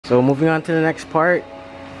So moving on to the next part.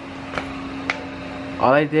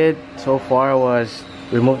 All I did so far was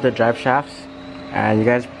remove the drive shafts, and you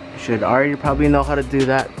guys should already probably know how to do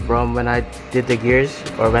that from when I did the gears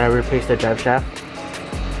or when I replaced the drive shaft.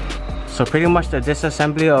 So pretty much the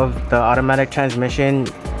disassembly of the automatic transmission,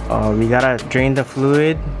 we gotta drain the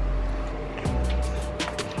fluid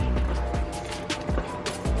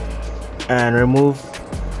and remove,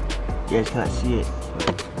 you guys cannot see it,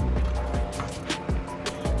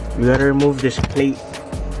 we gotta remove this plate,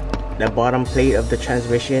 the bottom plate of the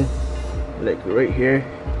transmission, like right here,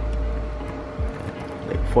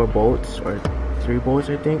 like 4 bolts or 3 bolts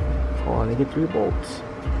I think. Oh, I think it's 3 bolts,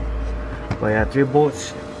 but yeah, 3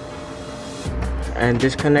 bolts, and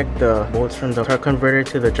disconnect the bolts from the torque converter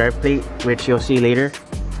to the drive plate, which you'll see later.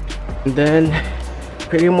 And then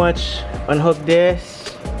pretty much unhook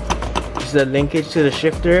this. This is the linkage to the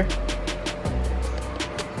shifter,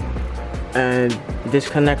 and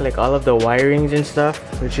disconnect like all of the wirings and stuff,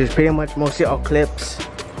 which is pretty much mostly all clips.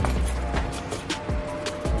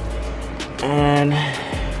 And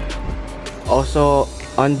also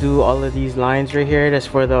undo all of these lines right here. That's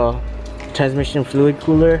for the transmission fluid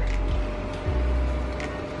cooler.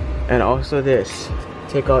 And also this,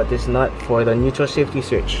 take out this nut for the neutral safety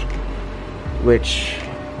switch, which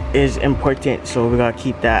is important, so we gotta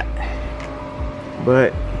keep that.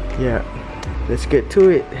 But yeah, let's get to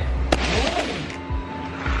it.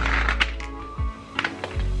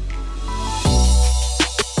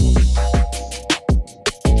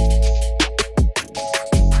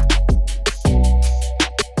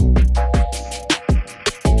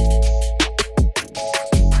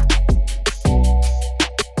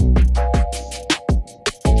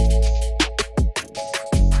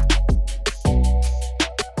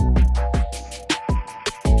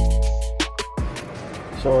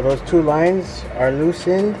 So those 2 lines are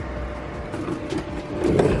loosened,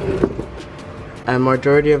 and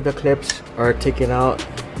majority of the clips are taken out.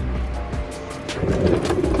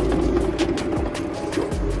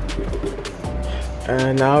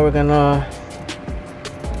 And now we're gonna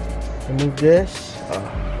remove this.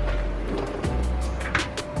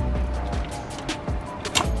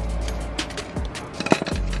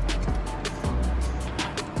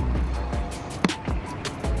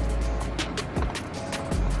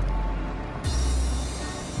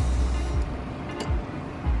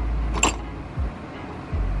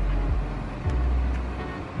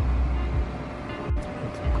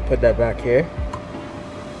 Put that back here.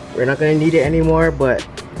 We're not gonna need it anymore, but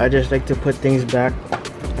I just like to put things back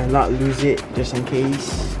and not lose it just in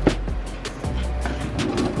case.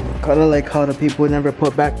 Kinda like how the people never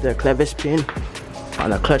put back the clevis pin on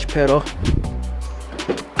the clutch pedal.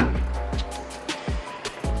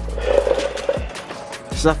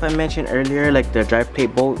 Stuff I mentioned earlier, like the drive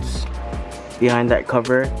plate bolts behind that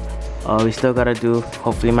cover, we still gotta do.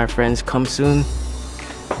 Hopefully my friends come soon.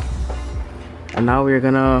 And now we're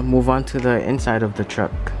gonna move on to the inside of the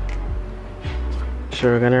truck. So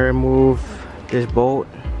we're gonna remove this bolt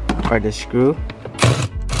or this screw.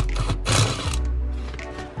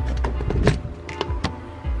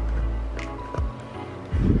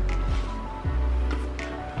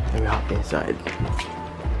 Let me hop inside.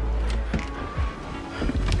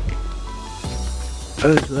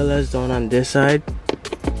 As well as the one on this side.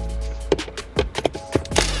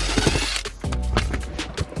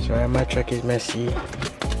 Sorry, my truck is messy.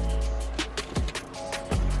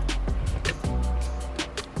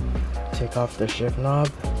 Take off the shift knob.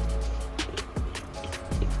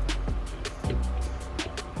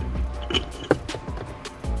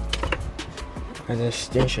 And this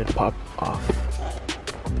thing should pop off.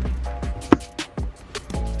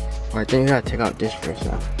 Or I think I gotta take out this first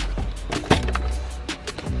now.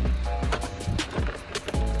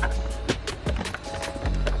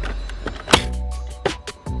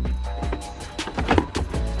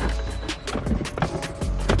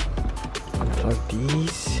 Plug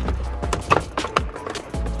these.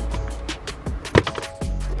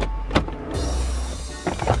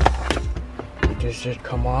 This should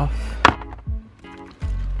come off.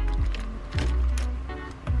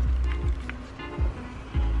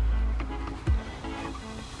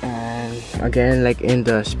 And again, like in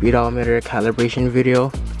the speedometer calibration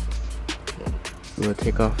video, we'll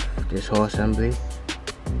take off this whole assembly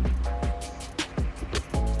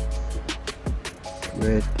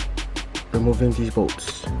with removing these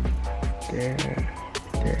bolts. There.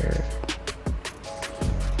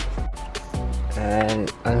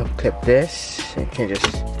 And unclip this. You can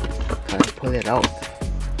just kind of pull it out.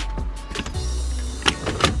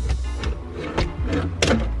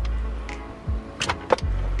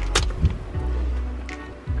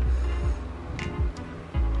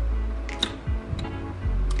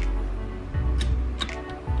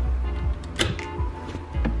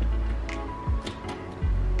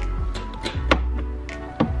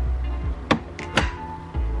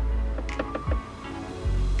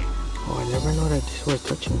 never know that this was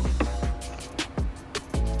touching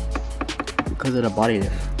because of the body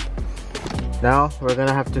lift. Now we're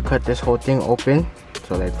gonna have to cut this whole thing open.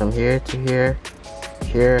 So like from here to here,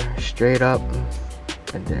 here, straight up,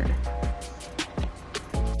 and there.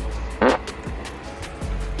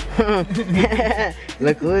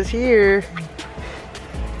 Look who's here.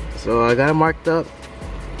 So I got it marked up.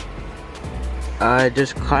 I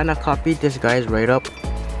just kind of copied this guy's write-up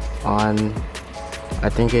on, I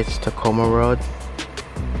think it's Tacoma Road,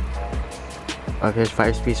 of his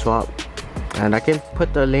 5-speed swap. And I can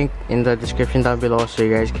put the link in the description down below so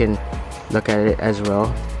you guys can look at it as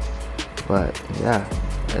well. But yeah,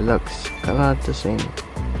 it looks kind of the same.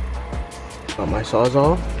 Got my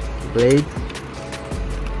sawzall, blade,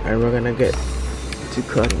 and we're gonna get to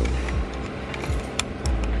cutting.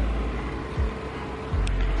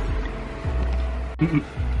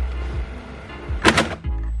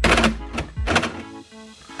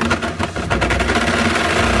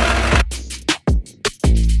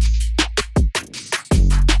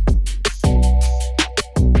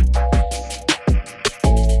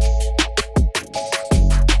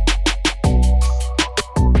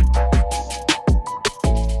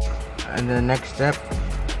 And the next step,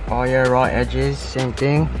 all your raw edges, same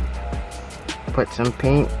thing. Put some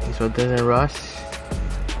paint so it doesn't rust.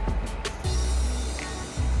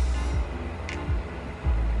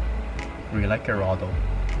 We like it raw though.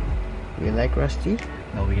 We like rusty?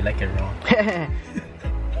 No, we like it raw.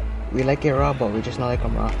 We like it raw, but we just not like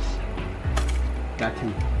them raw. That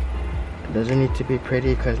too. Doesn't need to be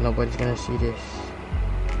pretty because nobody's gonna see this.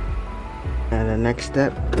 And the next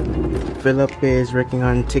step, Philip is working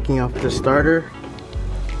on taking off the starter.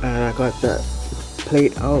 And I got the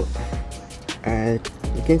plate out. And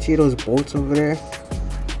you can see those bolts over there.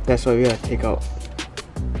 That's what we gotta take out.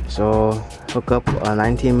 So hook up a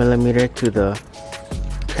 19mm to the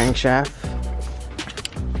crankshaft.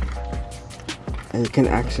 And you can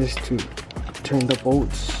access to turn the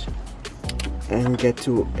bolts and get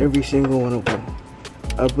to every single one of them.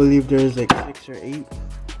 I believe there's like 6 or 8.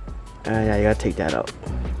 Yeah, you gotta take that out.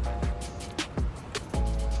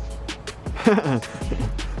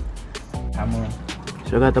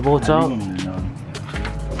 So I got the bolts out.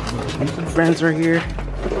 Friends are here.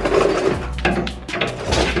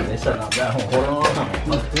 They set up that whole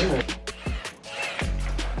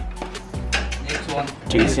Next one.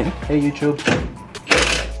 Jason. Hey YouTube.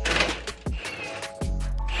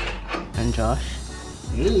 And Josh.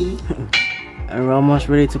 Hey. And we're almost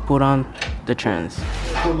ready to put on the trans.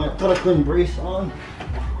 Put my trucking brace on.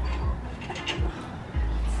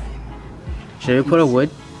 Should we put a wood?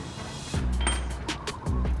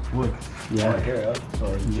 Wood. Yeah. Right here, so a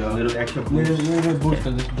little extra boost. Little boost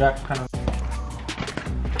because this jack kind of.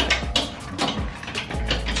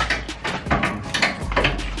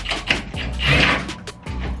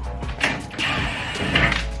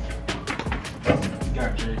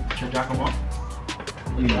 Should jack them up?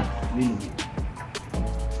 Yeah, little bit.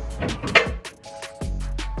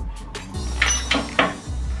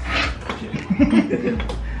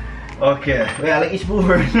 Okay, well, like each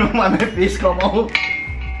mover, my face come out.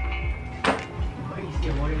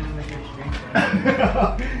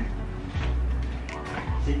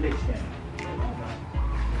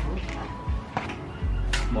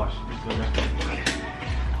 Watch, let's go there.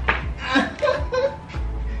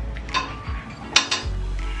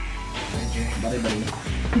 Bye.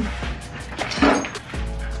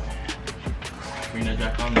 Bring the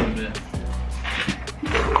jack on a little bit.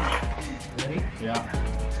 Ready? Yeah.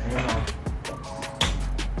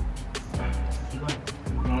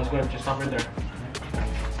 No, let's go. Just stop right there.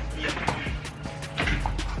 Yep.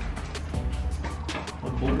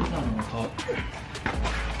 What bolt is that on top?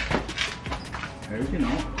 Everything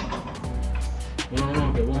out. No.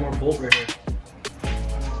 Get one more bolt right here.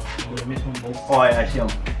 I'm gonna miss one bolt. Oh, yeah, I see him.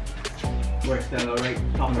 Where's that? Right,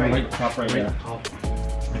 top right. Top right, yeah. Top.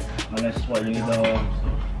 Unless what you need the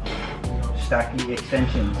stacky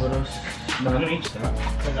extensions. What else? No, I don't need stack.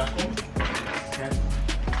 Okay.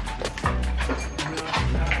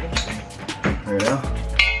 There you go.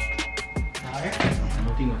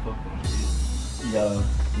 Nothing to fuck with. You gotta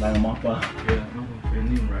line them off, but yeah, no, I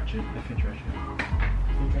didn't even ratchet. I can't ratchet.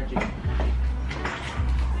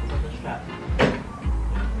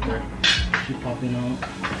 She's popping out.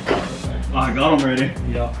 Oh, I got them already.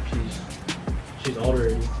 Yeah, she's out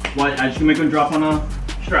already. What? I just can make them drop on a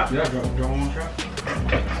strap. Yeah, drop on a strap.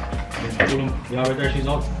 Yeah, right there, she's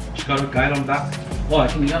out. Just gotta guide them back. Oh, I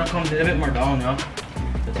think you gotta come a little bit more down, yeah.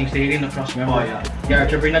 The thing's staying across, remember? Oh, yeah. Yeah,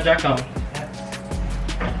 Archer, bring that jack down.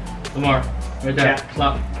 Come on. Right there. Yeah.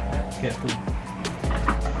 Slap. Okay, cool.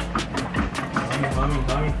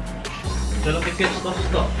 Coming. So look at good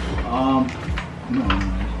stuff. No.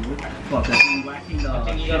 Fuck, I think whacking the I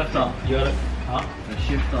think you gotta, huh? The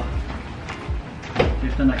shifter.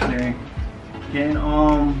 Shifter not clearing. Can,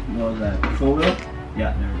 what was that? Shoulder?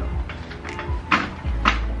 Yeah, there we go.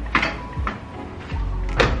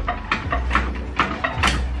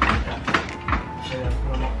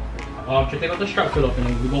 Should take out the strap fill up and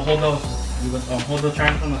then we go hold the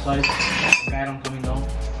triangle on the side, guide them coming down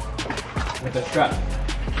with the strap.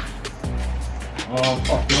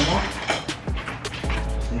 Fuck, get them off.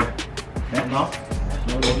 Yeah, now.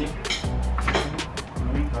 Slowly.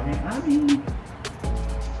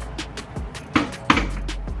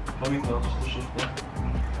 Coming close to shift up.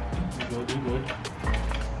 Do good.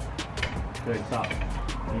 Good, stop.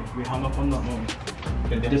 We hung up on that moment.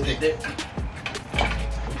 Okay, they just take it.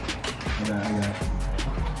 I got it.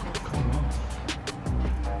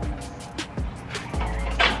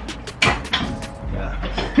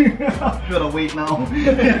 Yeah. Gotta wait now. I'm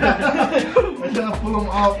trying to pull them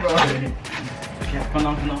off, bro. Yeah, come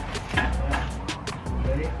on.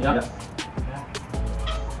 Ready? Yeah.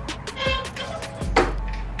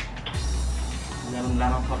 Let them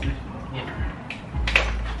land on top of it. Yeah.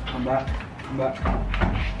 Come back.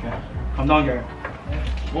 Okay. Come down, Gary.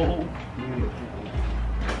 Whoa.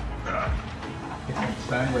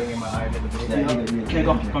 Stand ring in my eye a little bit. Yeah. Okay,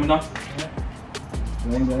 go. Come down.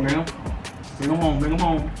 Bring him. Bring him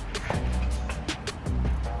home.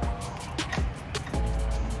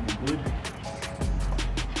 Good.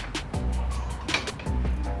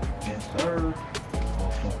 Yes, sir. Oh,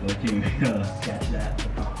 fuck, let you catch that.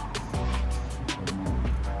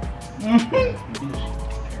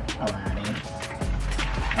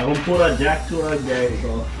 I will put a jack to a guy,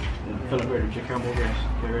 so. Philip, ready. Check your move.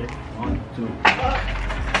 Okay, ready? 1, 2.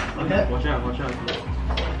 Okay. Watch out.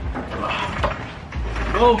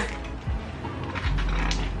 Go!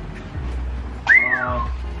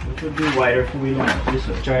 This would be wider for we don't this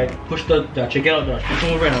way. Try it. Push check it out, Josh. Push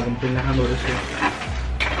him over and I'm going to bring the handle this way.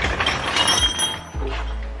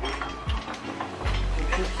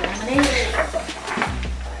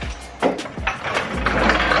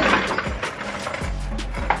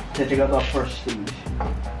 Check out the first stage.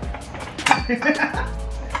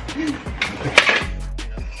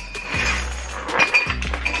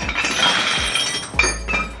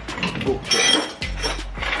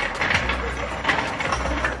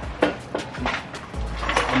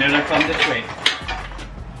 And then I come this way.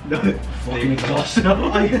 No, fucking exhausted. Yeah,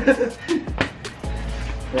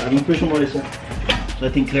 I'm gonna push more this way. So I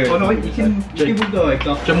think clear. Oh no, wait, you can move the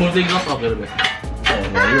exhaust. Just move the exhaust up a little bit. Oh,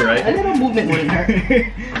 yeah, you're right. A little movement wouldn't hurt.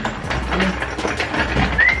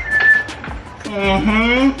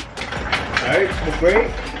 Alright, smoke break.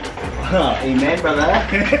 Amen, brother.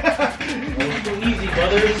 Too easy,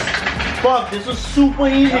 brothers. Fuck, this was super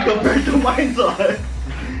easy compared to mine, son.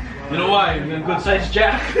 You know why? You're a good sized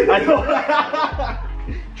jack. I know.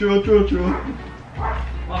 True.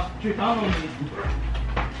 Lost 3 pounds on me.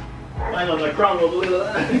 I know, the crown will do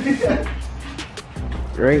that.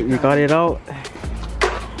 Great, we got it out.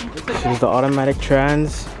 This is the automatic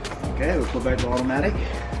trans. Okay, we'll put back to automatic.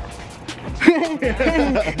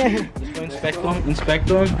 Just go inspect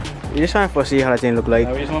them. You just trying to see how that thing look like.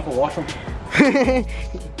 We just want to wash them.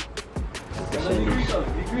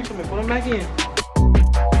 Put them back in.